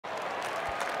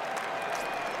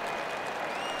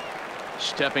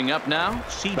Stepping up now,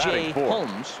 C.J.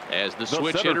 Holmes, as the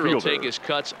switch hitter will take his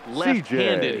cuts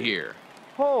left-handed here.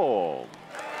 Holmes.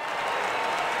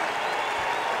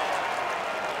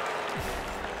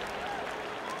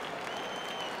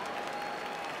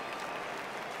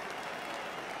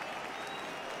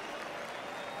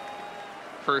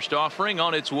 First offering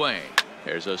on its way.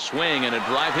 There's a swing and a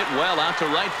drive hit well out to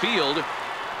right field.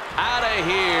 Out of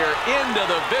here, into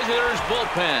the visitors'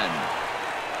 bullpen.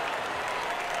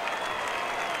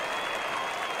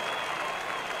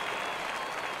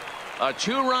 A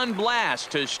two-run blast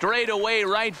to straightaway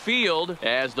right field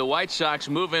as the White Sox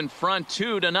move in front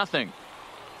 2-0.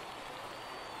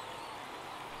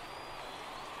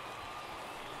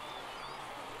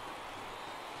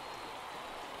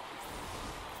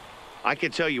 I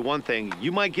can tell you one thing,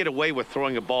 you might get away with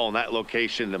throwing a ball in that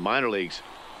location in the minor leagues,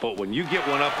 but when you get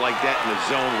one up like that in the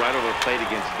zone right over the plate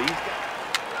against these guys.